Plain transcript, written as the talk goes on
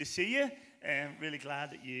to see you. Really glad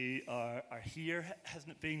that you are here.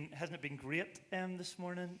 Hasn't it been great this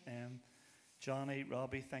morning? Johnny,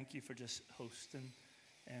 Robbie, thank you for just hosting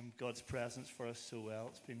God's presence for us so well.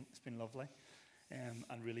 It's been lovely and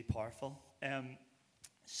really powerful.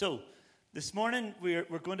 So this morning we're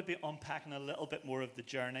going to be unpacking a little bit more of the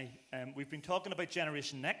journey. We've been talking about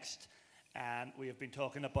Generation Next, and we have been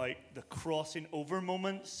talking about the crossing over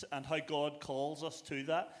moments and how God calls us to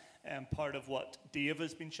that. Part of what Dave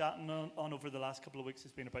has been chatting on over the last couple of weeks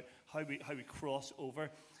has been about how we cross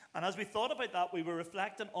over. And as we thought about that, we were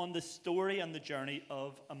reflecting on the story and the journey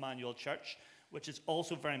of Emmanuel Church, which is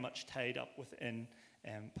also very much tied up within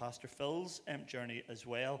Pastor Phil's journey as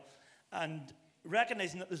well. And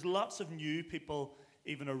recognizing that there's lots of new people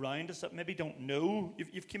even around us that maybe don't know.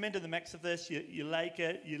 You've come into the mix of this, you like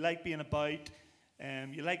it, you like being about,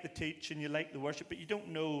 you like the teaching, you like the worship, but you don't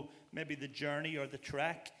know maybe the journey or the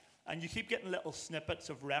trek. And you keep getting little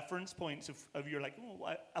snippets of reference points of you're like, oh,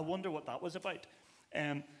 I wonder what that was about.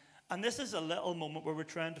 And this is a little moment where we're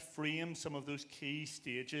trying to frame some of those key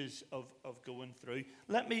stages of going through.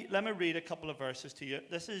 Let me read a couple of verses to you.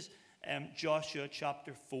 This is Joshua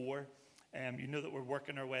chapter 4. You know that we're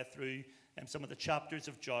working our way through some of the chapters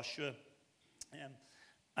of Joshua.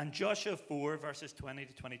 And Joshua 4, verses 20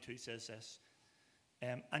 to 22 says this.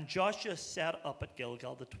 And Joshua set up at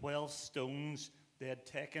Gilgal the 12 stones they had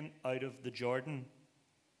taken out of the Jordan.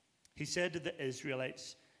 He said to the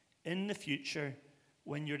Israelites, in the future,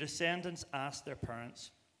 when your descendants ask their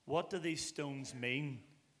parents, what do these stones mean?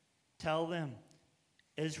 Tell them,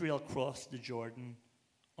 Israel crossed the Jordan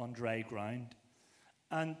on dry ground.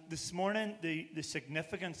 And this morning, the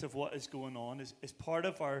significance of what is going on is part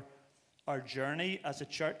of our journey as a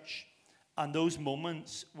church, and those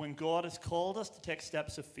moments when God has called us to take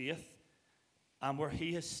steps of faith, and where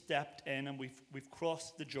he has stepped in and we've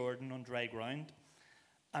crossed the Jordan on dry ground.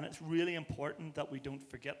 And it's really important that we don't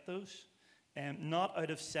forget those. Not out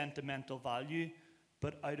of sentimental value,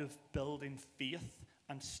 but out of building faith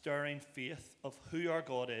and stirring faith of who our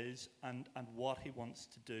God is and what he wants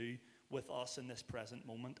to do with us in this present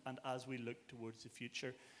moment and as we look towards the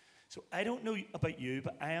future. So I don't know about you,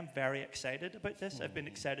 but I am very excited about this. I've been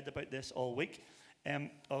excited about this all week,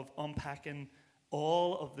 of unpacking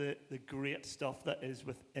all of the great stuff that is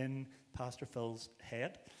within Pastor Phil's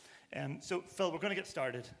head. So, Phil, we're going to get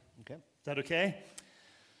started. Okay. Is that okay?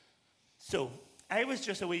 So, I was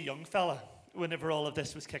just a wee young fella whenever all of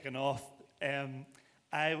this was kicking off.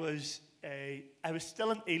 I was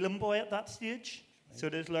still an Elim boy at that stage. Right. So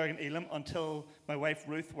it is Lurgan Elim until my wife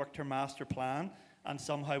Ruth worked her master plan, and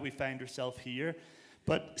somehow we found ourselves here.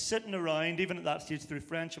 But sitting around, even at that stage, through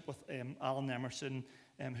friendship with Alan Emerson,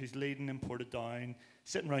 who's leading in Portadown,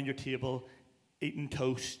 sitting around your table, eating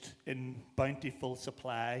toast in bountiful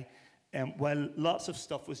supply, while lots of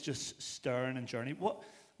stuff was just stirring and journey.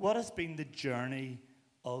 What has been the journey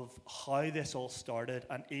of how this all started,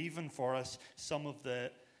 and even for us, some of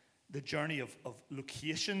the journey of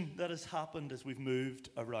location that has happened as we've moved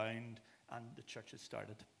around and the church has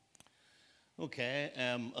started? Okay,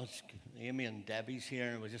 Amy and Debbie's here,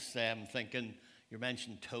 and we're just thinking, you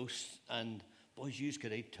mentioned toast, and boys, you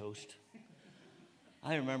could eat toast.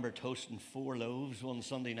 I remember toasting 4 loaves one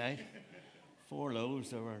Sunday night. 4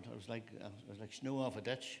 loaves, it was like snow off a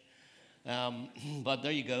ditch. But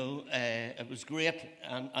there you go. It was great,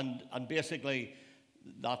 and basically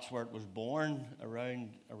that's where it was born,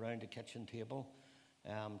 around the kitchen table,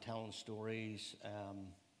 telling stories.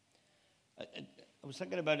 I was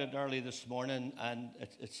thinking about it early this morning, and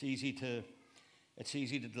it's easy to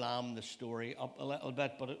glam the story up a little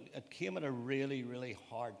bit, but it came at a really, really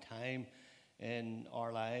hard time in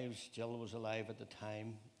our lives. Jill was alive at the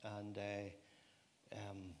time, and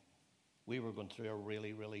we were going through a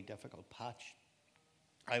really, really difficult patch.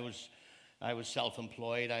 I was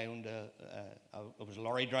self-employed. I was a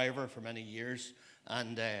lorry driver for many years,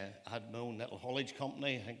 and had my own little haulage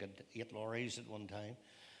company. I think I had 8 lorries at one time,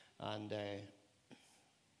 and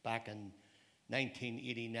back in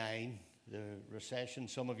 1989, the recession,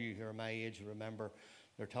 some of you who are my age remember,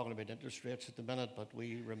 they're talking about interest rates at the minute, but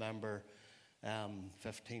we remember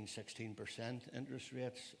 15-16% interest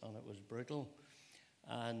rates, and it was brutal.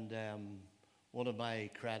 And one of my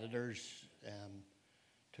creditors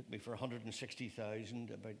took me for 160,000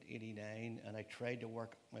 about 89, and I tried to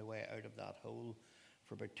work my way out of that hole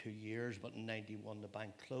for about 2 years, but in 91 the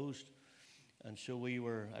bank closed. And so I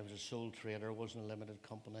was a sole trader, wasn't a limited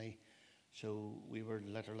company, so we were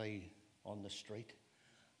literally on the street,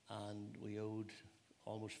 and we owed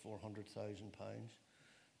almost £400,000,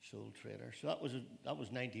 sole trader. So that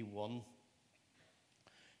was 91.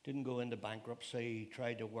 Didn't go into bankruptcy,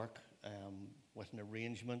 tried to work with an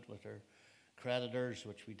arrangement with our creditors,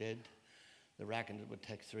 which we did. They reckoned it would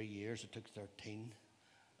take 3 years. It took 13.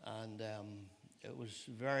 And it was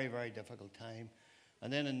a very, very difficult time.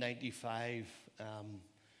 And then in 95,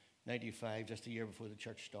 just a year before the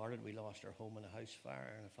church started, we lost our home in a house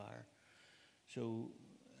fire, So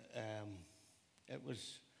it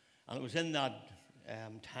was in that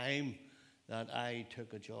time that I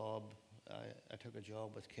took a job. I took a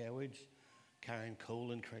job with Kewage, carrying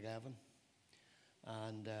coal in Craigavon.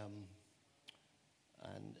 And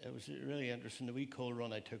it was really interesting. The wee coal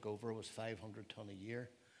run I took over was 500 tonne a year.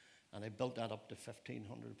 And I built that up to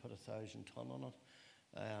 1,500, put 1,000 tonne on it.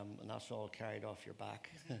 And that's all carried off your back.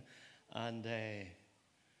 and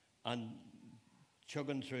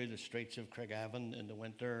chugging through the streets of Craigavon in the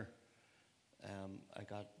winter, I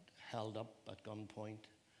got held up at gunpoint.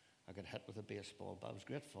 I got hit with a baseball bat. It was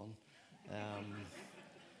great fun.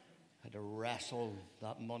 Had to wrestle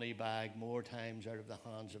that money bag more times out of the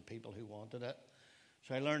hands of people who wanted it.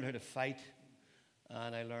 So I learned how to fight,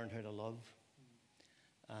 and I learned how to love.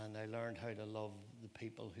 And I learned how to love the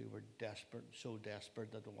people who were desperate, so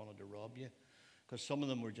desperate that they wanted to rob you. Because some of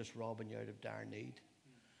them were just robbing you out of dire need.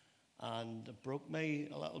 And it broke me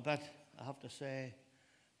a little bit, I have to say.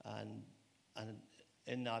 And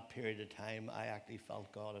in that period of time, I actually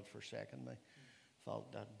felt God had forsaken me.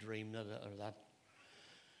 Felt that dream or that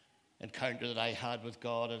encounter that I had with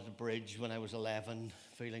God at the bridge when I was 11,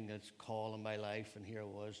 feeling His call in my life. And here I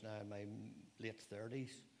was now in my late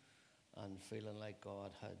 30s. And feeling like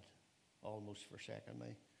God had almost forsaken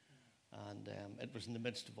me. And it was in the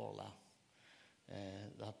midst of all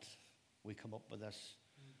that we come up with this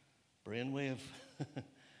brainwave.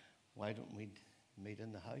 Why don't we meet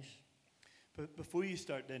in the house? But before you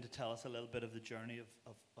start then to tell us a little bit of the journey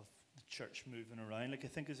of the church moving around, like I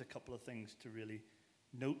think there's a couple of things to really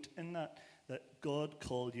note in that God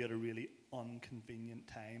called you at a really inconvenient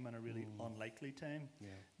time and a really unlikely time. Yeah.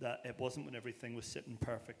 That it wasn't when everything was sitting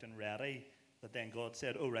perfect and ready that then God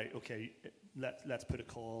said, oh right, okay, let's put a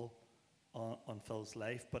call on Phil's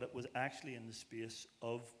life. But it was actually in the space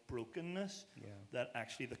of brokenness that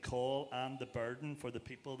actually the call and the burden for the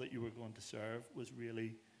people that you were going to serve was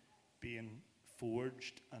really being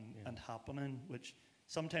forged and happening, which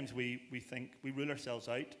sometimes we think we rule ourselves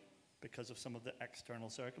out because of some of the external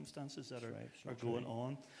circumstances that are going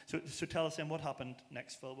on. So tell us then, what happened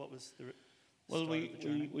next, Phil? What was the start of the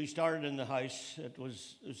journey? We started in the house. It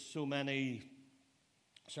was so many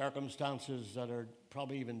circumstances that are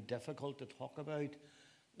probably even difficult to talk about.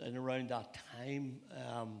 And around that time,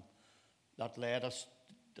 that led us,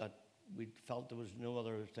 that we felt there was no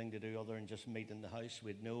other thing to do other than just meet in the house.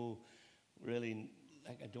 We'd no really,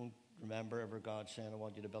 I don't remember ever God saying, I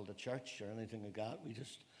want you to build a church or anything like that.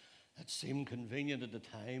 It seemed convenient at the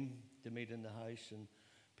time to meet in the house, and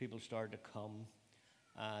people started to come.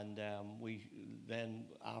 And we then,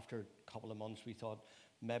 after a couple of months, we thought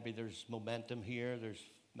maybe there's momentum here. There's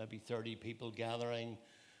maybe 30 people gathering.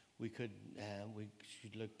 We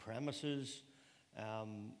should look premises.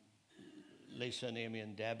 Lisa and Amy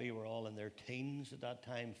and Debbie were all in their teens at that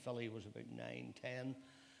time. Philly was about 9, 10.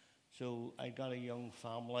 So I got a young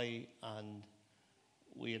family, and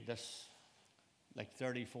we had this, like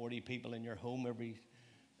 30, 40 people in your home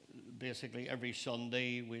basically every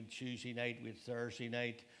Sunday. We had Tuesday night, we had Thursday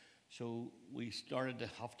night. So we started to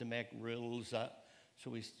have to make rules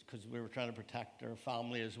because we were trying to protect our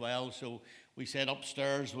family as well. So we said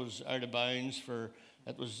upstairs was out of bounds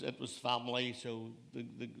it was family. So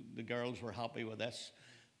the girls were happy with this,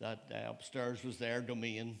 that upstairs was their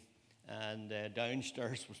domain, and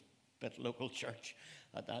downstairs was a bit local church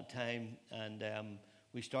at that time. And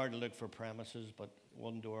we started to look for premises, but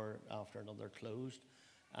one door after another closed.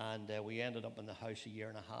 And we ended up in the house a year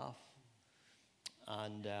and a half.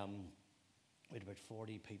 And we had about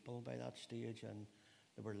 40 people by that stage, and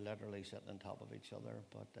they were literally sitting on top of each other.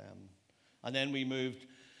 But and then we moved.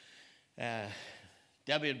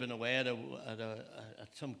 Debbie had been away at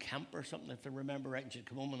some camp or something, if I remember right, and she'd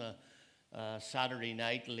come home on a Saturday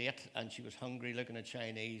night late, and she was hungry, looking at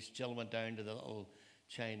Chinese. Jill went down to the little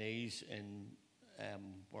Chinese in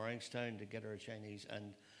Warringstown to get her a Chinese,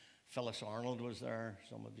 and Phyllis Arnold was there.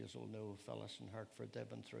 Some of you will know Phyllis in Hertford. They've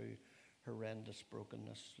been through horrendous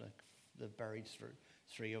brokenness. Like, they've buried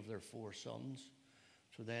three of their 4 sons,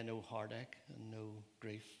 so they know heartache and know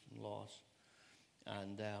grief and loss.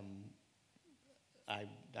 And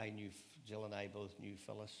I knew, Jill and I both knew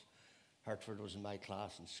Phyllis. Hertford was in my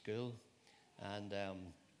class in school, and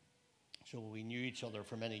so we knew each other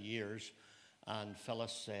for many years. And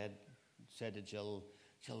Phyllis said to Jill,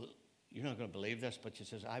 you're not going to believe this, but she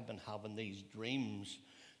says, I've been having these dreams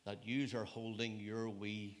that yous are holding your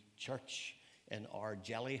wee church in our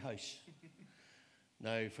jelly house.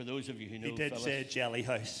 Now, for those of you who know He did Phyllis, say jelly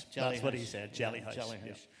house. Jelly That's what he house. said, jelly Yeah, house. jelly house.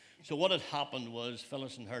 Yeah. So what had happened was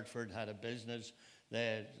Phyllis and Hertford had a business.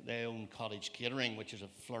 They own Cottage Catering, which is a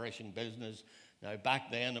flourishing business. Now, back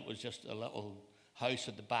then, it was just a little house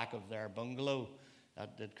at the back of their bungalow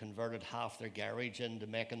that they'd converted half their garage into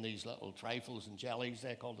making these little trifles and jellies.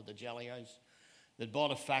 They called it the jelly house. They'd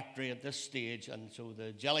bought a factory at this stage, and so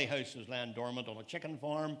the jelly house was lying dormant on a chicken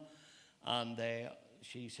farm, and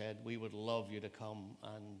she said, we would love you to come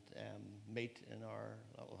and meet in our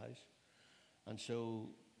little house. And so,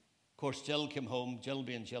 of course, Jill came home. Jill,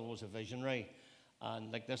 being Jill, was a visionary.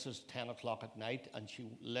 And like, this is 10 o'clock at night, and she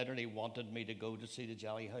literally wanted me to go to see the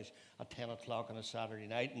jelly house at 10 o'clock on a Saturday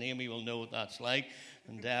night. And Amy will know what that's like,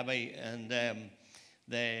 and Debbie. And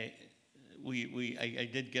I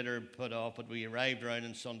did get her put off, but we arrived around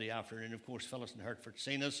on Sunday afternoon. Of course, Phyllis and Hertford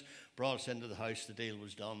seen us, brought us into the house. The deal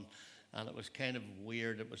was done. And it was kind of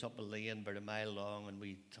weird. It was up a lane about a mile long, and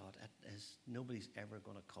we thought, nobody's ever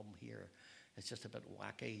going to come here. It's just a bit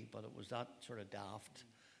wacky, but it was that sort of daft.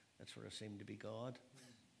 It sort of seemed to be God.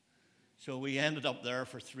 So we ended up there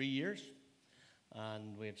for 3 years,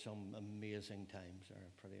 and we had some amazing times there,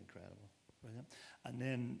 pretty incredible. Brilliant. And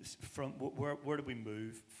then from where did we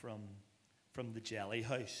move from the jelly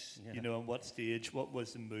house? Yeah. You know, and what stage? What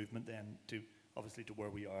was the movement then to obviously to where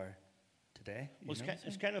we are today? Well,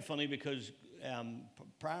 it's kind of funny because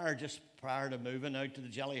prior to moving out to the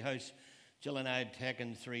jelly house, Jill and I had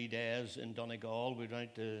taken 3 days in Donegal. We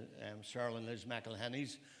went to Cyril and Liz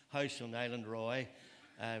McElhenney's house on Island Roy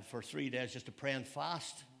for 3 days just to pray and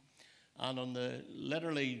fast. And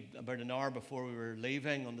literally about an hour before we were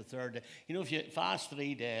leaving on the third day, you know, if you fast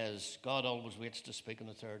 3 days, God always waits to speak on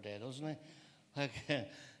the third day, doesn't he? Like,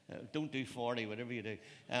 don't do 40, whatever you do.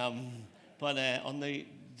 But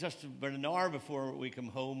just about an hour before we come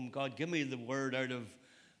home, God gave me the word out of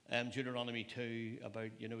Deuteronomy 2 about,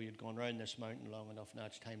 you know, you'd gone around this mountain long enough, now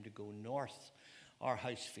it's time to go north. Our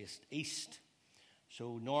house faced east.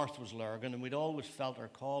 So north was Lurgan, and we'd always felt our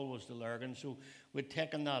call was to Lurgan. So I'd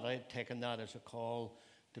taken that as a call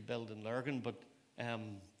to build in Lurgan. But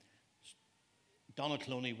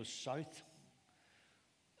Donaghcloney was south.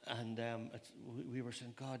 And we were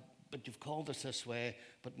saying, God, but you've called us this way,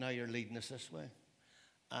 but now you're leading us this way.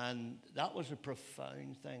 And that was a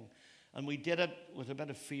profound thing. And we did it with a bit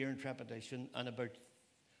of fear and trepidation. And about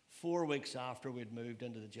 4 weeks after we'd moved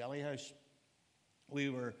into the jelly house,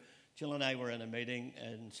 Jill and I were in a meeting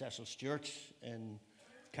in Cecil Stewart's in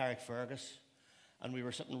Carrickfergus. And we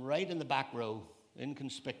were sitting right in the back row,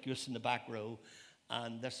 inconspicuous in the back row.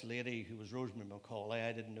 And this lady, who was Rosemary Macaulay,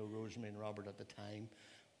 I didn't know Rosemary and Robert at the time,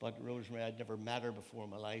 but Rosemary, I'd never met her before in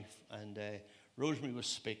my life. And Rosemary was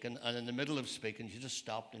speaking, and in the middle of speaking, she just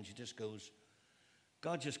stopped and she just goes,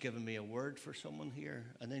 God's just given me a word for someone here.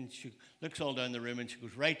 And then she looks all down the room and she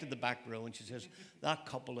goes right to the back row and she says, that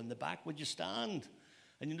couple in the back, would you stand?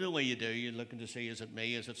 And you know the way you do, you're looking to see, is it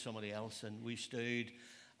me, is it somebody else? And we stood,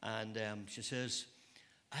 and she says,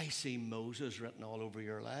 I see Moses written all over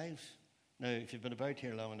your lives. Now, if you've been about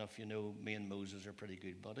here long enough, you know me and Moses are pretty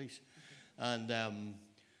good buddies. And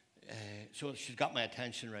so she's got my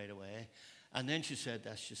attention right away. And then she said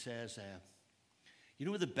this, she says, you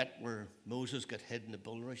know the bit where Moses got hid in the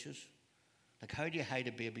bulrushes? Like, how do you hide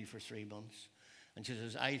a baby for 3 months? And she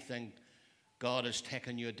says, I think God has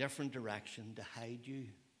taken you a different direction to hide you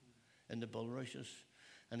in the bulrushes.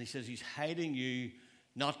 And he says he's hiding you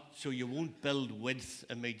not so you won't build width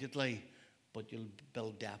immediately, but you'll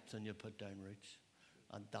build depth and you'll put down roots.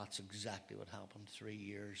 And that's exactly what happened. 3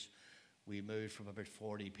 years. We moved from about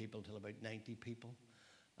 40 people to about 90 people.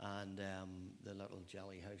 And the little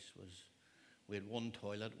jelly house we had one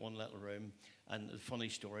toilet, one little room. And a funny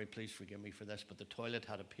story, please forgive me for this, but the toilet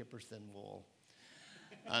had a paper-thin wall.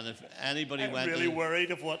 And if anybody I'm really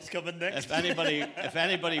worried of what's coming next. If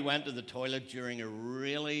anybody went to the toilet during a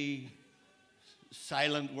really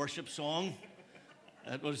silent worship song,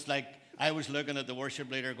 it was like I was looking at the worship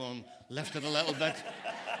leader going, lift it a little bit.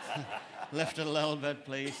 Lift it a little bit,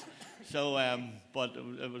 please. So, but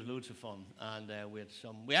it was loads of fun. And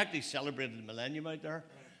we actually celebrated the millennium out there.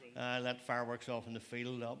 Let fireworks off in the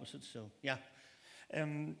field opposite. So, yeah.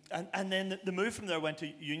 And then the move from there went to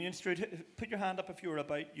Union Street. Put your hand up if you were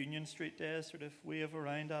about Union Street days, sort of wave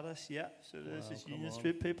around at us. Yeah, so this is Union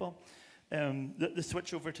Street people. The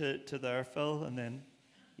switch over to there, Phil, and then...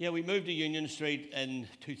 Yeah, we moved to Union Street in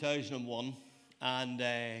 2001, and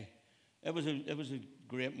it was a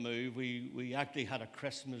great move. We actually had a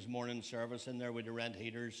Christmas morning service in there with the rent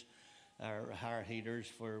heaters, or hire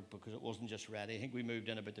heaters, because it wasn't just ready. I think we moved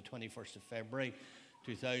in about the 21st of February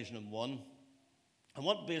 2001. And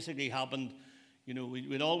what basically happened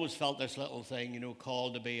we'd always felt this little thing,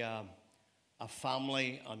 called to be a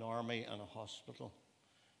family, an army, and a hospital.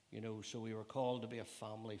 So we were called to be a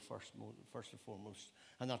family first and foremost,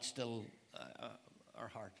 and that's still our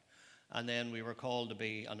heart. And then we were called to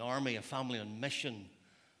be an army, a family on mission,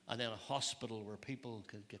 and then a hospital where people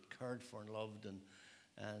could get cared for and loved, and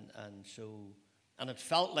it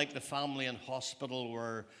felt like the family and hospital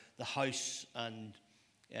were the house and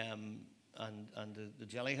the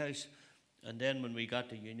jelly house. And then when we got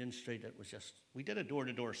to Union Street, it was just, we did a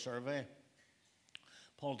door-to-door survey.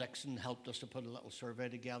 Paul Dixon helped us to put a little survey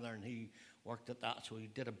together, and he worked at that, so he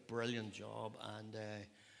did a brilliant job. And it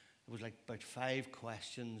was like about 5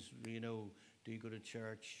 questions. Do you go to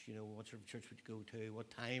church? What sort of church would you go to?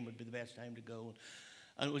 What time would be the best time to go?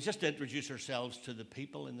 And it was just to introduce ourselves to the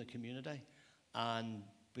people in the community. And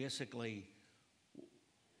basically,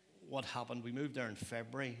 what happened, we moved there in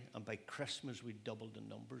February, and by Christmas we doubled the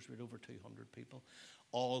numbers. We had over 200 people,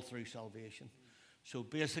 all through salvation. So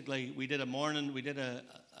basically, we did I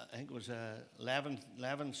think it was a 11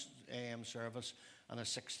 a.m. service and a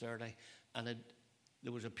 6:30. And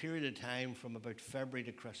there was a period of time from about February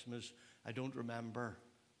to Christmas, I don't remember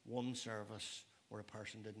one service where a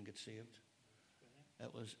person didn't get saved.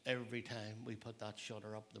 It was every time we put that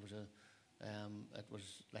shutter up, there was it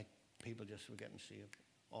was like people just were getting saved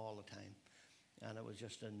all the time. And it was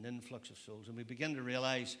just an influx of souls. And we began to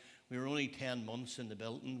realize we were only 10 months in the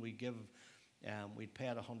building. We'd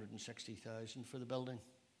paid $160,000 for the building.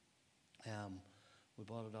 We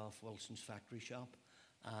bought it off Wilson's factory shop.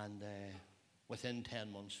 And within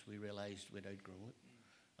 10 months, we realized we'd outgrown it.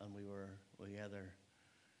 And we either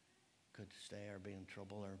could stay or be in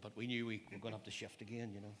trouble, but we knew we were going to have to shift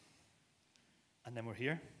again, And then we're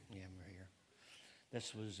here. Yeah, we're here.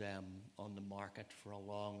 This was on the market for a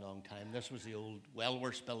long, long time. This was the old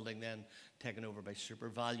Wellworths building then, taken over by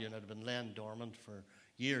SuperValu, and it had been laying dormant for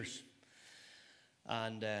years.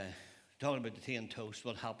 And talking about the tea and toast,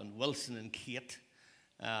 what happened? Wilson and Kate,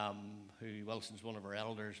 Wilson's one of our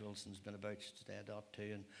elders. Wilson's been about to adopt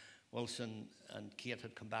too, and Wilson and Kate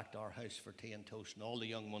had come back to our house for tea and toast, and all the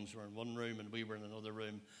young ones were in one room and we were in another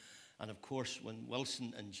room. And of course, when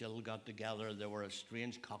Wilson and Jill got together, they were a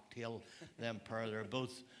strange cocktail, them pair. They're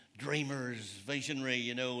both dreamers, visionary,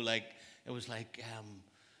 it was like,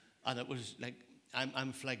 and it was like,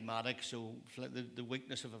 I'm phlegmatic, so the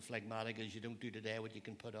weakness of a phlegmatic is you don't do today what you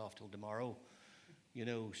can put off till tomorrow,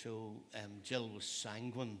 so Jill was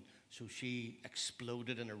sanguine, so she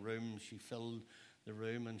exploded in a room, she filled the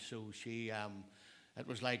room, and so she, it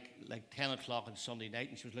was like 10 o'clock on Sunday night,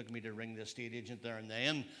 and she was looking at me to ring the estate agent there and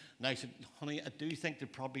then. And I said, honey, I do think they're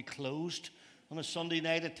probably closed on a Sunday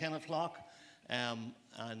night at 10 o'clock. But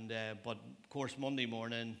of course, Monday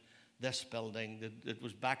morning, this building, it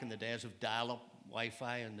was back in the days of dial-up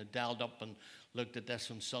Wi-Fi, and they dialed up and looked at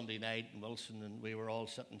this on Sunday night, and Wilson and we were all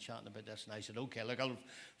sitting chatting about this, and I said, okay, look, I'll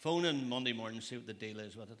phone in Monday morning and see what the deal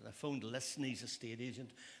is with it. And I phoned Listeney's estate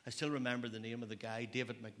agent. I still remember the name of the guy,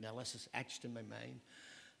 David McNellis, is etched in my mind.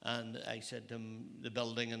 And I said to him, the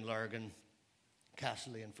building in Lurgan,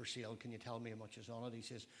 Castle Lane for sale, can you tell me how much is on it? He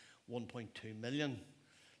says, 1.2 million.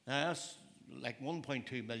 Now that's like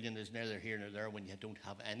 1.2 million is neither here nor there when you don't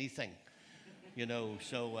have anything,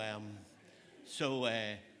 So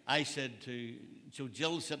I said so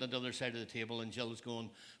Jill's sitting at the other side of the table, and Jill's going,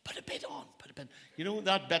 put a bid on, put a bid.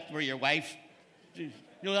 That bit where your wife,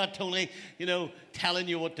 that Tony, telling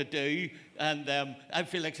you what to do, and I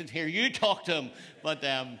feel like sitting here, you talk to him, but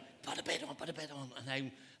put a bid on, and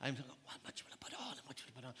I'm thinking, how much will I put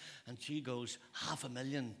on, and she goes,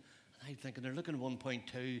 500,000. And I'm thinking, they're looking at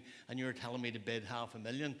 1.2, and you're telling me to bid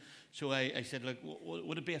 500,000. So I said, look,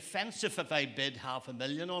 would it be offensive if I bid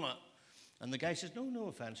 500,000 on it? And the guy says, no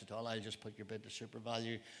offence at all. I'll just put your bid to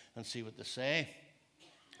SuperValu and see what they say.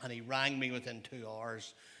 And he rang me within 2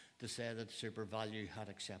 hours to say that SuperValu had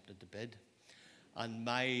accepted the bid. And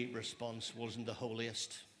my response wasn't the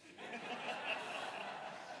holiest.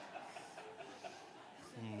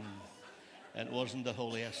 It wasn't the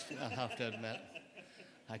holiest, I have to admit.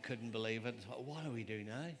 I couldn't believe it. What do we do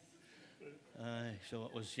now? So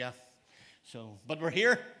it was, yeah. But we're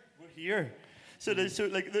here. We're here. So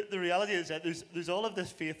the reality is that there's all of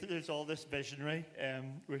this faith, there's all this visionary.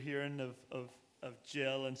 We're hearing of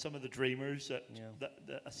Jill and some of the dreamers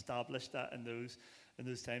that established that in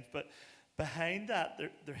those times. But behind that,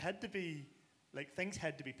 there had to be, things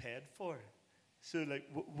had to be paid for. So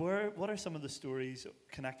what are some of the stories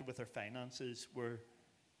connected with our finances where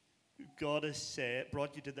God has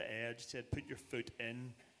brought you to the edge, said, put your foot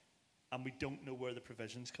in, and we don't know where the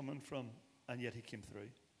provision's coming from, and yet he came through?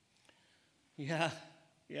 Yeah,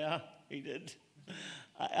 he did.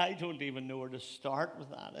 I don't even know where to start with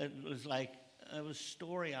that. It was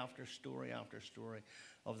story after story after story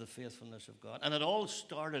of the faithfulness of God. And it all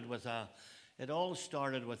started with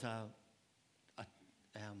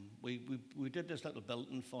we did this little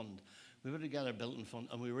building fund. We put together a building fund,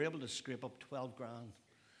 and we were able to scrape up 12 grand.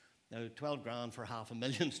 Now, 12 grand for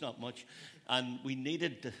 $500,000 is not much, and we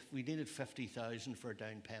needed 50,000 for a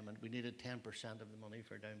down payment. We needed 10% of the money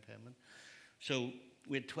for a down payment. So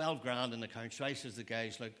we had 12 grand in the account. So I says to the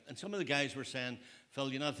guys, and some of the guys were saying,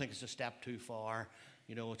 Phil, I think it's a step too far.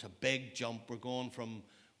 It's a big jump.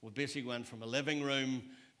 We basically went from a living room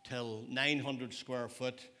till 900 square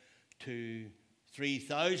foot to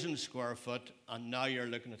 3,000 square foot, and now you're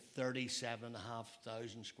looking at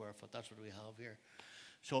 37,500 square foot. That's what we have here.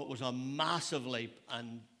 So it was a massive leap,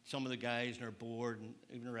 and some of the guys in our board and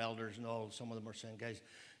even our elders and all, some of them were saying, guys,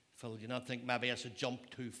 Phil, do you not think maybe it's a jump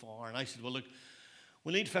too far? And I said, well, look,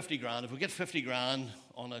 we need 50 grand. If we get 50 grand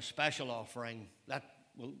on a special offering, that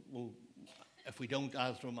will if we don't,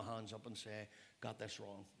 I'll throw my hands up and say, got this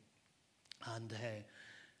wrong. And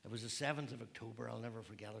it was the 7th of October. I'll never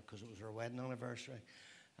forget it because it was our wedding anniversary.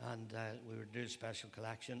 And we were doing a special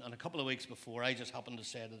collection. And a couple of weeks before, I just happened to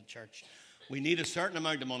say to the church, we need a certain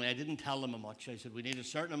amount of money. I didn't tell them how much. I said, we need a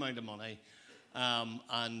certain amount of money.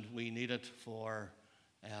 And we need it for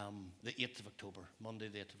the 8th of October, Monday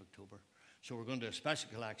the 8th of October. So we're going to do a special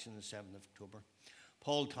collection the 7th of October.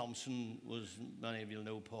 Paul Thompson many of you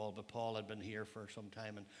know Paul, but Paul had been here for some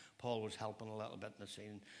time, and Paul was helping a little bit in the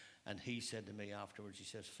scene. And he said to me afterwards, he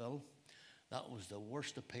says, Phil, that was the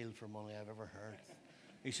worst appeal for money I've ever heard.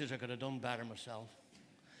 He says, I could have done better myself.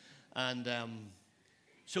 And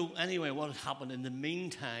so anyway, what had happened in the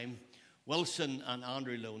meantime, Wilson and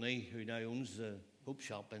Andrew Loney, who now owns the Hope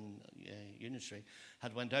Shop in Union Street,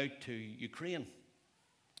 had went out to Ukraine.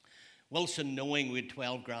 Wilson, knowing we had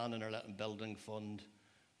 12 grand in our little building fund,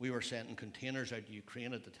 we were sending containers out to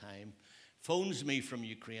Ukraine at the time, phones me from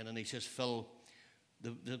Ukraine, and he says, Phil,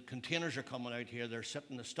 the containers are coming out here. They're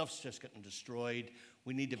sitting, the stuff's just getting destroyed.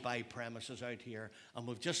 We need to buy premises out here. And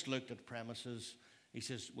we've just looked at premises. He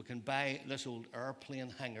says, we can buy this old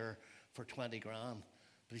airplane hangar for 20 grand.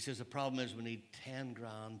 But he says, the problem is we need 10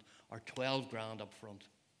 grand or 12 grand up front.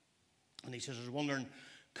 And he says, I was wondering,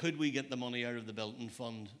 could we get the money out of the building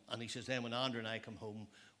fund? And he says, then when Andrew and I come home,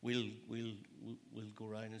 we'll go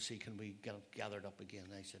around and see, can we get it gathered up again?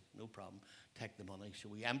 And I said, no problem, take the money. So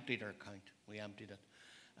we emptied our account. We emptied it.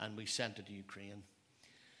 And we sent it to Ukraine.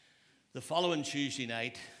 The following Tuesday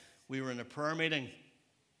night, we were in a prayer meeting,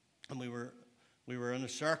 and we were in a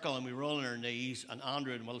circle, and we were all on our knees, and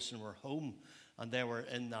Andrew and Wilson were home, and they were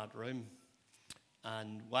in that room.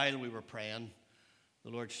 And while we were praying, the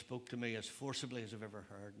Lord spoke to me as forcibly as I've ever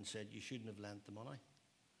heard and said, you shouldn't have lent the money.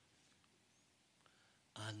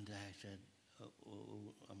 And I said,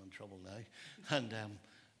 I'm in trouble now.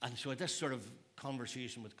 And so I had this sort of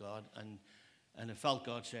conversation with God, and I felt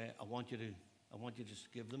God say, I want you to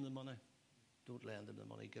just give them the money. Don't lend them the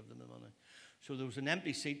money, give them the money. So there was an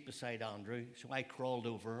empty seat beside Andrew, so I crawled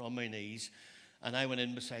over on my knees, and I went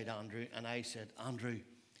in beside Andrew, and I said, Andrew,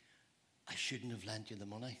 I shouldn't have lent you the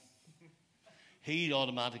money. He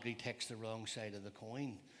automatically takes the wrong side of the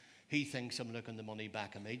coin. He thinks I'm looking the money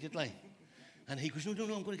back immediately. And he goes, no,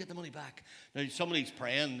 I'm going to get the money back. Now, somebody's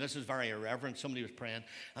praying. This is very irreverent. Somebody was praying.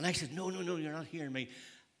 And I said, no, you're not hearing me.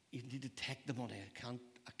 You need to take the money.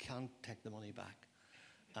 I can't take the money back.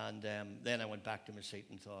 And then I went back to my seat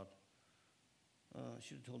and thought, I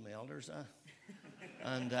should have told my elders that.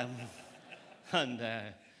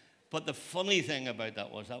 But the funny thing about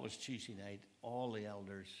that was Tuesday night, all the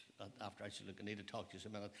elders, after I said, look, I need to talk to you for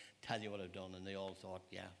a minute, tell you what I've done. And they all thought,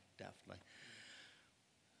 yeah, definitely.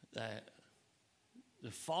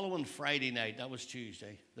 The following Friday night, that was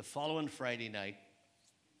Tuesday, the following Friday night,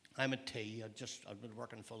 I'm at tea. I'd been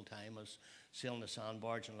working full time. I was sailing the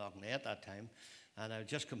sandbarge in Lough Neagh at that time. And I'd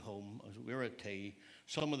just come home. We were at tea.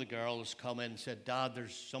 Some of the girls come in and said, Dad,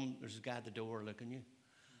 there's a guy at the door looking at you.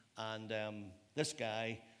 And this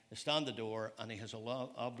guy is standing at the door, and he has a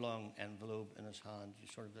oblong envelope in his hand,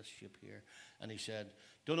 sort of this shape here. And he said,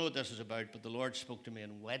 don't know what this is about, but the Lord spoke to me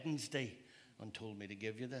on Wednesday and told me to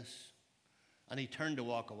give you this. And he turned to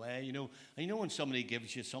walk away. And you know when somebody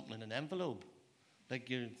gives you something in an envelope? Like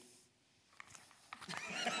you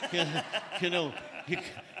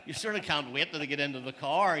sort of can't wait till they get into the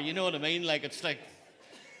car. You know what I mean? Like it's like,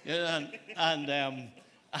 and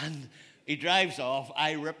he drives off.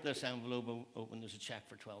 I rip this envelope open. There's a check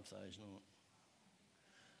for 12,000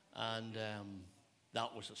 on it, and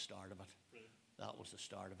that was the start of it. That was the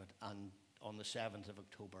start of it. And on the 7th of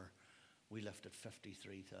October, we lifted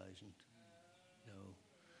 53,000.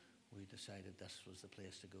 we decided this was the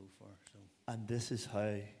place to go for. So, And this is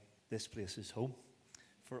how this place is home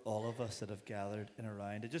for all of us that have gathered in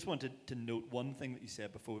around. I just wanted to note one thing that you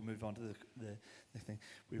said before we move on to the thing.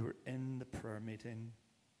 We were in the prayer meeting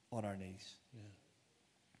on our knees. yeah,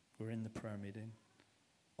 We were in the prayer meeting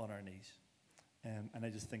on our knees. And I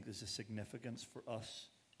just think there's a significance for us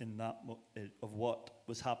in that of what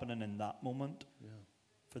was happening in that moment yeah,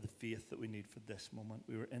 for the faith that we need for this moment.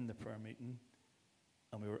 We were in the prayer meeting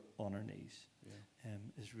and we were on our knees. yeah.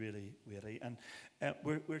 Is really weighty. And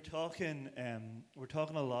we're talking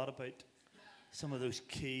a lot about some of those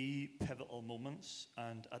key pivotal moments.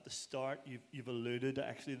 And at the start, you've alluded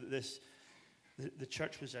actually that the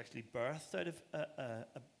church was actually birthed out of a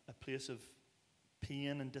place of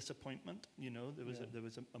pain and disappointment. You know, there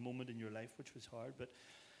was a moment in your life which was hard, but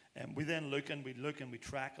we then look and we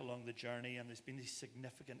track along the journey, and there's been these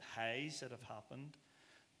significant highs that have happened,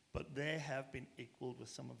 but they have been equaled with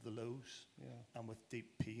some of the lows, and with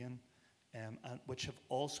deep pain, and which have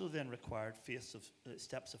also then required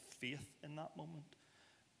steps of faith in that moment.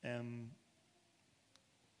 Can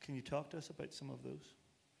you talk to us about some of those?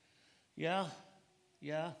 Yeah,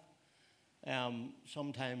 yeah.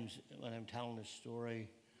 Sometimes when I'm telling this story,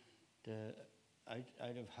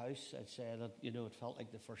 out of house, I'd say that, you know, it felt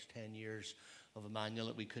like the first 10 years of Emmanuel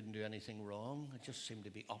that we couldn't do anything wrong. It just seemed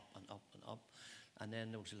to be up and up and up. And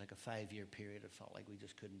then there was like a 5-year period, it felt like we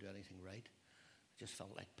just couldn't do anything right. It just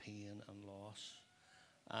felt like pain and loss.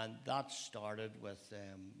 And that started with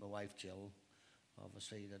my wife Jill,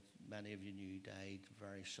 obviously, that many of you knew, died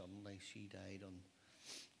very suddenly. She died on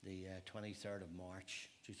the 23rd of March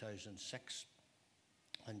 2006,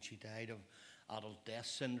 and she died of adult death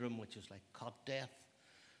syndrome, which is like cot death.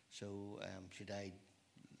 So she died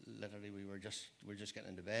literally. We were just getting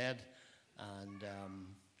into bed, and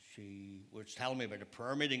she was telling me about a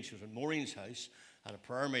prayer meeting. She was in Maureen's house, at a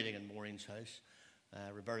prayer meeting in Maureen's house.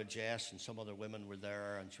 Roberta Jess and some other women were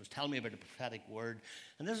there, and she was telling me about a prophetic word.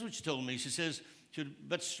 And this is what she told me. She says she was a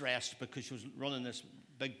bit stressed because she was running this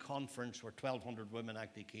big conference where 1,200 women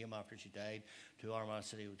actually came after she died to Armagh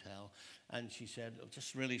City Hotel. And she said, I'm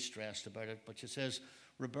just really stressed about it. But she says,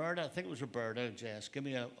 Roberta, I think it was Roberta Jess, give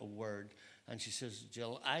me a word. And she says,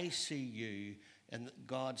 Jill, I see you in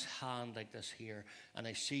God's hand like this here, and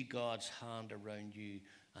I see God's hand around you,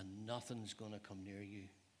 and nothing's going to come near you.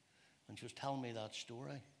 And she was telling me that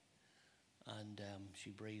story, and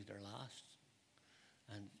she breathed her last.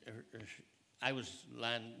 And I was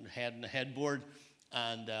lying head in the headboard,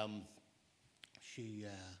 and she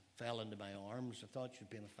fell into my arms. I thought she'd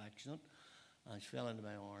been affectionate, and she fell into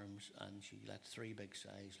my arms, and she let 3 big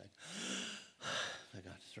sighs, like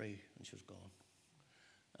that, 3, and she was gone.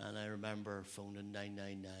 And I remember phoning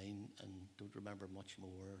 999, and don't remember much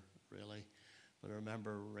more, really. But I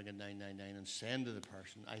remember ringing 999 and saying to the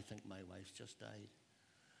person, I think my wife's just died.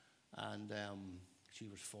 And she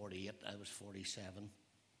was 48, I was 47.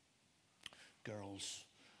 Girls,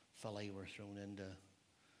 Philly was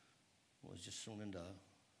just thrown into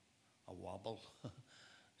a wobble.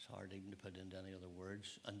 It's hard even to put into any other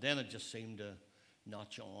words. And then it just seemed to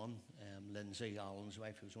notch on. Lindsay, Alan's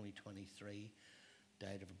wife, who was only 23,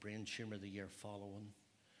 died of a brain tumour the year following.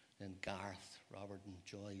 Then Garth, Robert and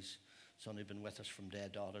Joy's son, who'd been with us from day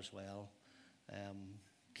dot as well.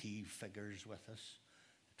 Key figures with us.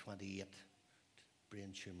 28,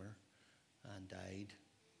 brain tumour, and died.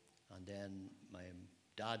 And then my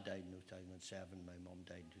dad died in 2007, my mum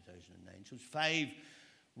died in 2009. So it's 5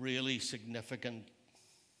 really significant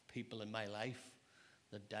people in my life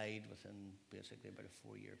that died within basically about a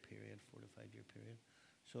 4-year period, 4 to 5 year period.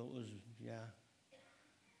 So it was,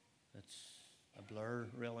 it's a blur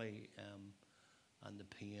really, and the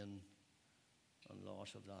pain and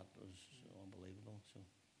loss of that was unbelievable. So,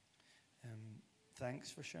 thanks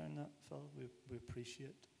for sharing that, Phil. We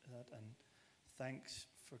appreciate that, and thanks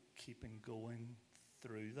for keeping going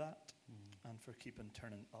through that, and for keeping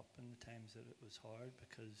turning up in the times that it was hard,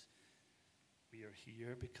 because we are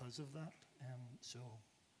here because of that. So,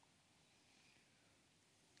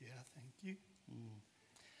 thank you.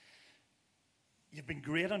 You've been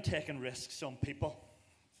great on taking risks on people.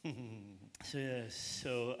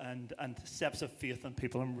 So and steps of faith on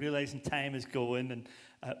people. I'm realizing time is going, and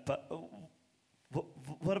but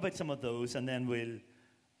what about some of those? And then we'll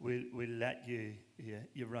let you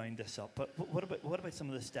round this up. But what about some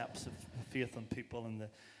of the steps of faith on people and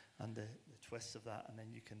the twists of that? And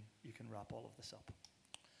then you can wrap all of this up.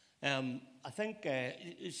 I think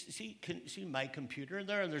see my computer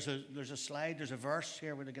there. There's a slide. There's a verse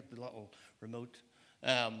here. We're going to get the little remote.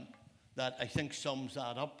 That I think sums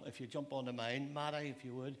that up. If you jump onto mine, Matty, if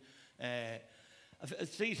you would.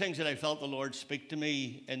 Three things that I felt the Lord speak to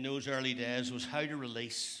me in those early days was how to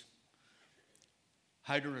release,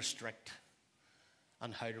 how to restrict,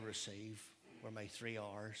 and how to receive were my 3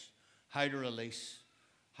 R's. How to release.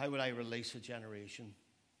 How would I release a generation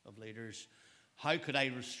of leaders? How could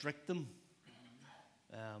I restrict them?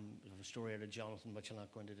 I have a story out of Jonathan, which I'll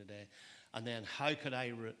not go into today. And then how could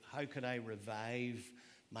I revive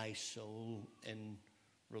my soul in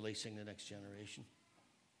releasing the next generation?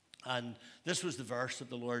 And this was the verse that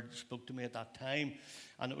the Lord spoke to me at that time,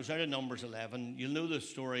 and it was out of Numbers 11. You'll know the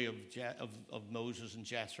story of Moses and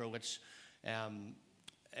Jethro. It's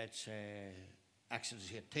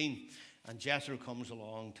Exodus 18, and Jethro comes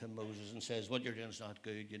along to Moses and says, "What you're doing is not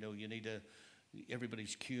good. You know, you need to.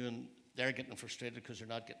 Everybody's queuing. They're getting frustrated because they're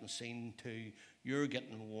not getting seen to. You're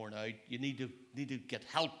getting worn out. You need to get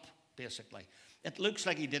help." Basically, it looks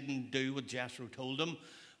like he didn't do what Jethro told him.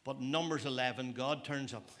 But in Numbers 11, God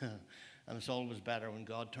turns up, and it's always better when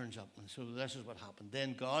God turns up. And so this is what happened.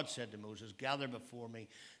 Then God said to Moses, "Gather before me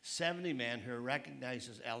 70 men who are recognized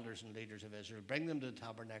as elders and leaders of Israel. Bring them to the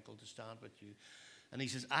tabernacle to stand with you." And he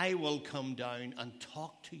says, "I will come down and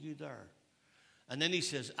talk to you there." And then he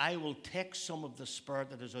says, "I will take some of the spirit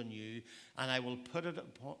that is on you, and I will put it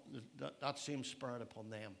upon that same spirit upon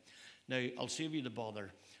them." Now, I'll save you the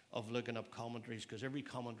bother of looking up commentaries, because every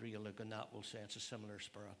commentary you look in that will say it's a similar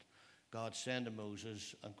spirit. God said to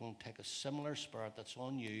Moses, "I'm going to take a similar spirit that's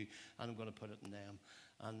on you, and I'm going to put it in them."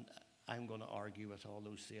 And I'm going to argue with all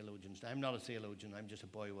those theologians. I'm not a theologian. I'm just a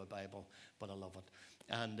boy with a Bible, but I love it.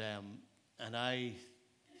 And I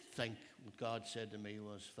think what God said to me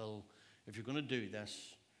was, "Phil, if you're going to do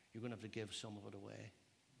this, you're going to have to give some of it away.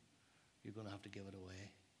 You're going to have to give it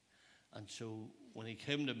away." And so when he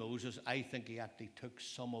came to Moses, I think he actually took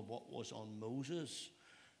some of what was on Moses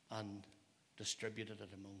and distributed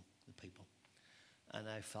it among the people. And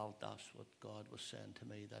I felt that's what God was saying to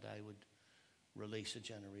me, that I would release a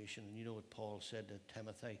generation. And you know what Paul said to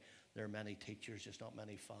Timothy, there are many teachers, just not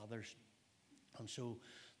many fathers. And so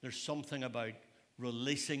there's something about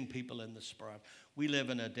releasing people in the spirit. We live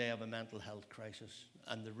in a day of a mental health crisis.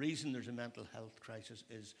 And the reason there's a mental health crisis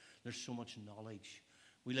is there's so much knowledge.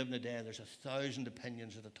 We live in a day, there's 1,000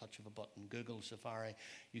 opinions at the touch of a button. Google, Safari,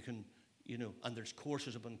 you can, and there's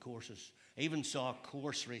courses upon courses. I even saw a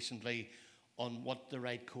course recently on what the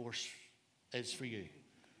right course is for you.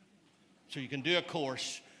 So you can do a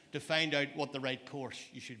course to find out what the right course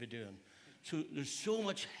you should be doing. So there's so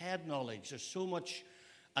much head knowledge, there's so much,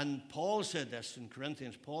 and Paul said this in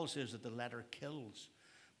Corinthians. Paul says that the letter kills,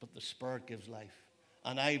 but the spirit gives life.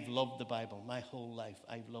 And I've loved the Bible my whole life.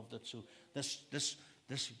 I've loved it. So this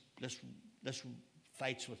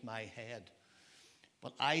fights with my head.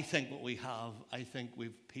 But I think what we have,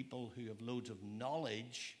 we've people who have loads of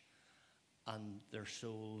knowledge and their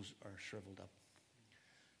souls are shriveled up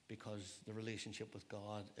because the relationship with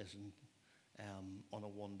God isn't on a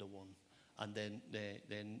one-to-one. And then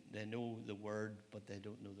they know the word, but they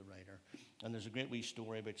don't know the writer. And there's a great wee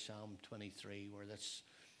story about Psalm 23 where this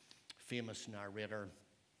famous narrator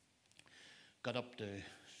got up to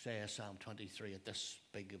say a Psalm 23 at this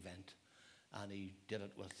big event, and he did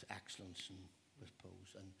it with excellence and with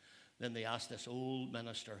pose. And then they asked this old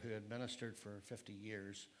minister who had ministered for 50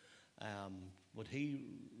 years, would he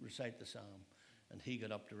recite the psalm? And he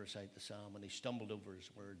got up to recite the psalm, and he stumbled over his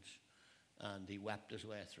words, and he wept his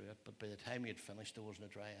way through it. But by the time he had finished, there wasn't a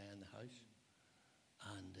dry eye in the house.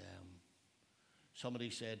 And somebody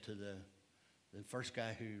said to the first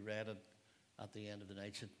guy who read it at the end of the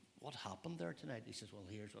night, said, "What happened there tonight?" He says, "Well,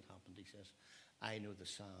 here's what happened." He says, "I know the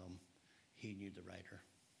psalm. He knew the writer.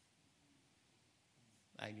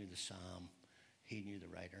 I knew the psalm. He knew the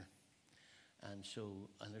writer." And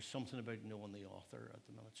there's something about knowing the author at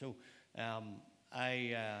the minute. So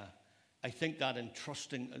I think that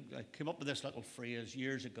entrusting, I came up with this little phrase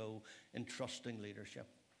years ago, entrusting leadership.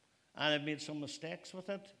 And I've made some mistakes with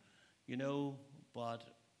it, but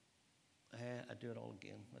I do it all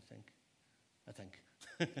again, I think.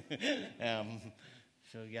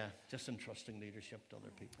 So yeah, just entrusting leadership to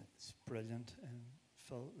other people. It's brilliant,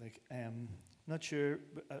 Phil. Not sure,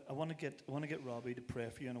 but I want to get Robbie to pray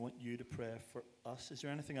for you, and I want you to pray for us. Is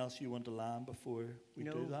there anything else you want to land before we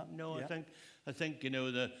do that? No, yeah? I think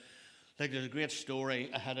there's a great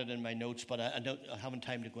story. I had it in my notes, but I haven't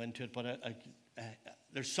time to go into it. But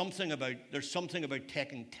there's something about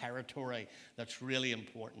taking territory that's really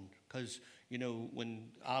important, because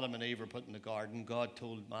when Adam and Eve were put in the garden, God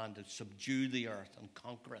told man to subdue the earth and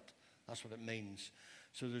conquer it. That's what it means.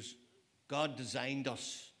 So God designed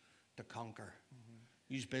us to conquer.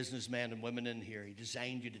 Use businessmen and women in here. He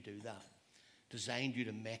designed you to do that. Designed you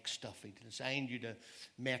to make stuff. He designed you to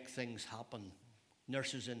make things happen.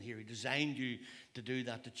 nurses in here. He designed you to do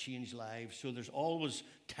that, to change lives. So there's always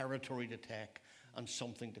territory to take and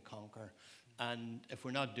something to conquer. And if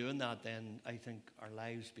we're not doing that, then I think our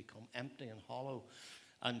lives become empty and hollow.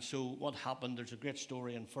 And so what happened, there's a great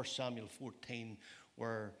story in 1 Samuel 14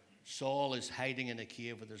 where Saul is hiding in a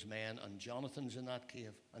cave with his men, and Jonathan's in that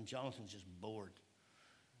cave, and Jonathan's just bored.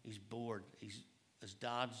 He's bored. His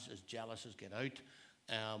dad's as jealous as get out.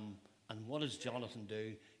 And what does Jonathan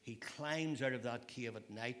do? He climbs out of that cave at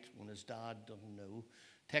night when his dad doesn't know,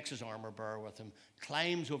 takes his armor bearer with him,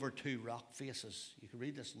 climbs over 2 rock faces. You can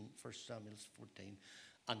read this in 1 Samuel 14,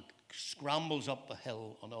 and scrambles up the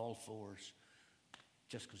hill on all fours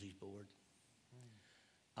just because he's bored.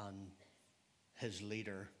 And his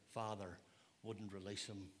leader, father, wouldn't release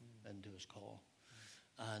him into his call.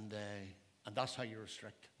 And that's how you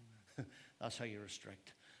restrict. That's how you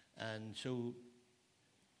restrict. And so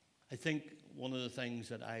I think one of the things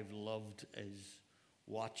that I've loved is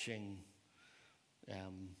watching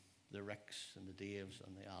the Ricks and the Daves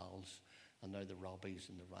and the Als, and now the Robbies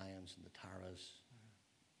and the Ryans and the Taras.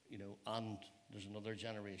 You know, and there's another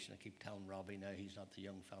generation. I keep telling Robbie now he's not the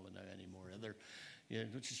young fella now anymore either. Yeah,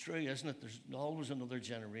 which is true, isn't it? There's always another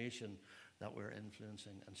generation that we're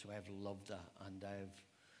influencing, and so I've loved that, and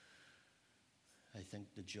I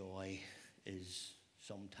think the joy is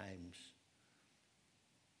sometimes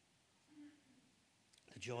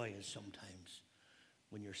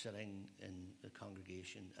when you're sitting in the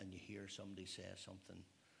congregation and you hear somebody say something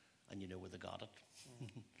and you know where they got it.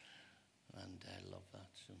 And I love that.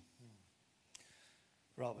 So,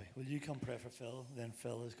 Robbie, will you come pray for Phil? Then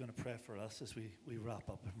Phil is going to pray for us as we wrap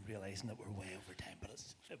up and realizing that we're way over time. But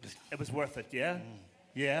it was worth it, yeah?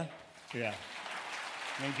 Yeah? Yeah.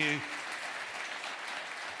 Thank you.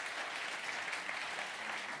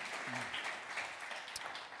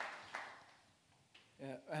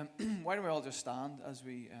 Why don't we all just stand as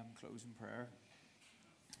we close in prayer?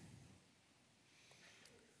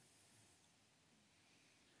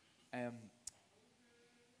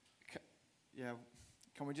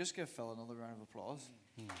 Can we just give Phil another round of applause?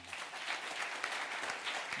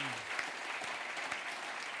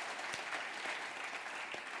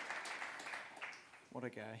 What a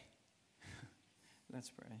guy.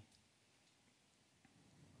 Let's pray.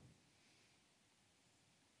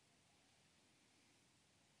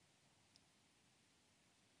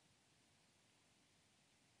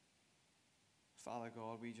 Father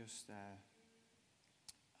God, we just,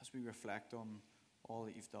 as we reflect on all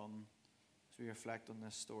that you've done, as we reflect on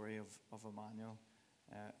this story of Emmanuel,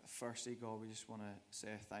 firstly, God, we just want to say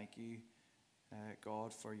thank you,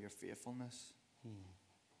 God, for your faithfulness.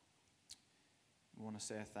 We want to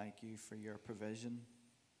say thank you for your provision.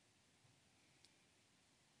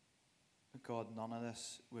 God, none of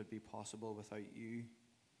this would be possible without you.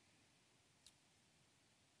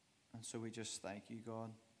 And so we just thank you, God,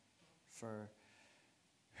 for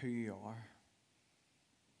who you are.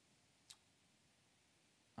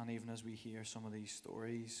 And even as we hear some of these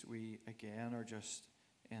stories, we again are just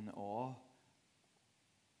in awe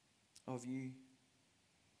of you.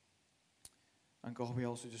 And God, we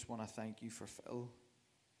also just want to thank you for Phil.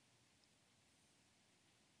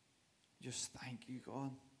 Just thank you,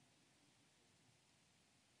 God.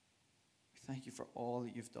 We thank you for all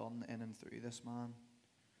that you've done in and through this man,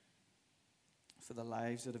 for the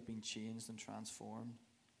lives that have been changed and transformed,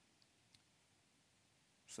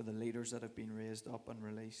 for the leaders that have been raised up and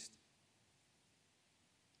released.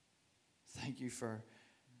 Thank you for,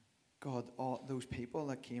 God, all those people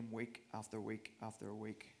that came week after week after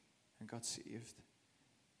week and got saved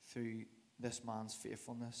through this man's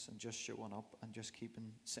faithfulness and just showing up and just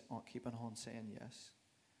keeping on saying yes.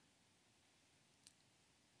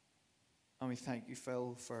 And we thank you,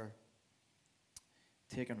 Phil, for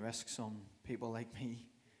taking risks on people like me,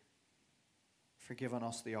 for giving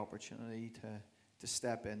us the opportunity to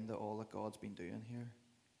step into all that God's been doing here.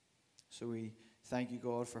 So we thank you,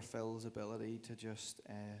 God, for Phil's ability to just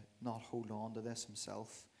not hold on to this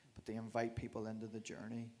himself, but to invite people into the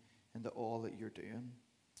journey, into all that you're doing.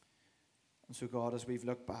 And so, God, as we've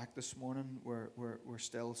looked back this morning, we're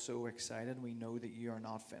still so excited. We know that you are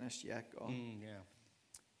not finished yet, God.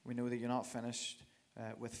 We know that you're not finished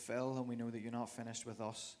with Phil, and we know that you're not finished with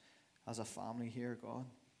us as a family here, God.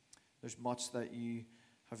 There's much that you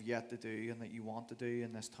have yet to do and that you want to do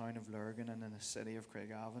in this town of Lurgan and in the city of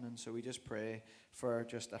Craigavon. And so we just pray for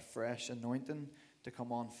just a fresh anointing to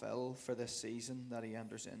come on Phil for this season that he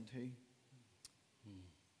enters into.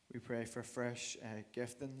 We pray for fresh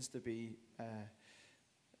giftings to be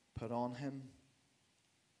put on him,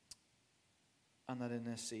 and that in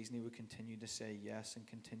this season he would continue to say yes and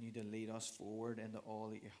continue to lead us forward into all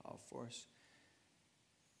that you have for us.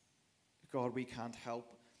 God, we can't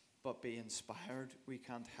help but be inspired. We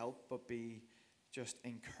can't help but be just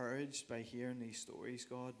encouraged by hearing these stories,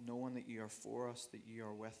 God, knowing that you are for us, that you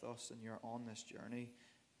are with us, and you're on this journey.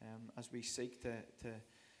 As we seek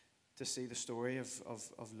to see the story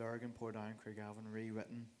of Lurgan, Portadown, Craigavon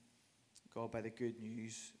rewritten, God, by the good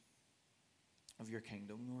news of your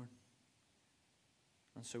kingdom, Lord.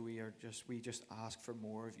 And so we just ask for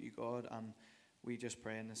more of you, God, and we just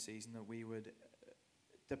pray in this season that we would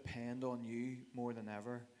depend on you more than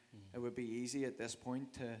ever. It would be easy at this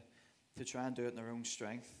point to try and do it in our own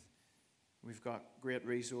strength. We've got great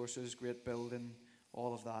resources, great building,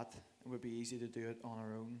 all of that. It would be easy to do it on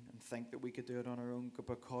our own and think that we could do it on our own.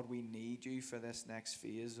 But God, we need you for this next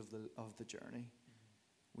phase of the journey.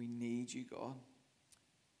 We need you, God.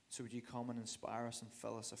 So would you come and inspire us and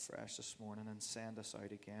fill us afresh this morning and send us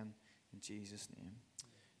out again in Jesus' name.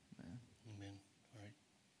 Amen. Amen. All right.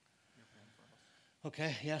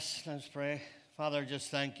 Okay, yes, let's pray. Father,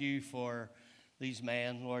 just thank you for these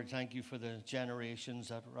men. Lord, thank you for the generations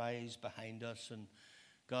that rise behind us. And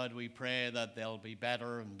God, we pray that they'll be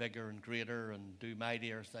better and bigger and greater and do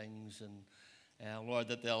mightier things. And Lord,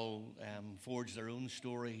 that they'll forge their own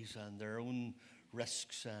stories and their own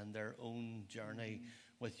risks and their own journey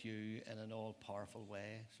with you in an all-powerful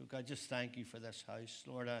way. So God, just thank you for this house.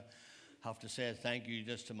 Lord, I have to say thank you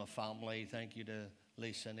just to my family. Thank you to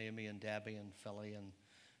Lisa and Amy and Debbie and Philly, and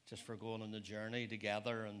just for going on the journey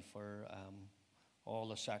together and for all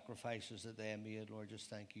the sacrifices that they made. Lord, just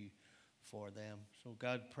thank you for them. So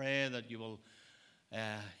God, pray that you will,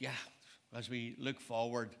 as we look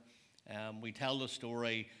forward, we tell the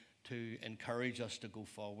story to encourage us to go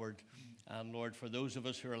forward. And Lord, for those of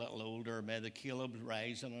us who are a little older, may the Caleb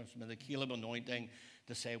rise in us, may the Caleb anointing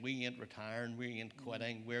to say we ain't retiring, we ain't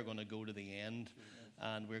quitting, we're going to go to the end,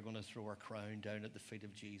 and we're going to throw our crown down at the feet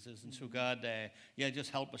of Jesus. And so God,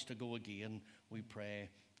 just help us to go again, we pray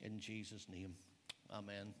in Jesus' name.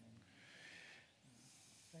 Amen.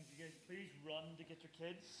 Thank you, guys. Please run to get your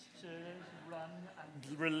kids to run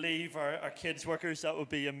and relieve our kids workers. That would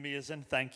be amazing. Thank you.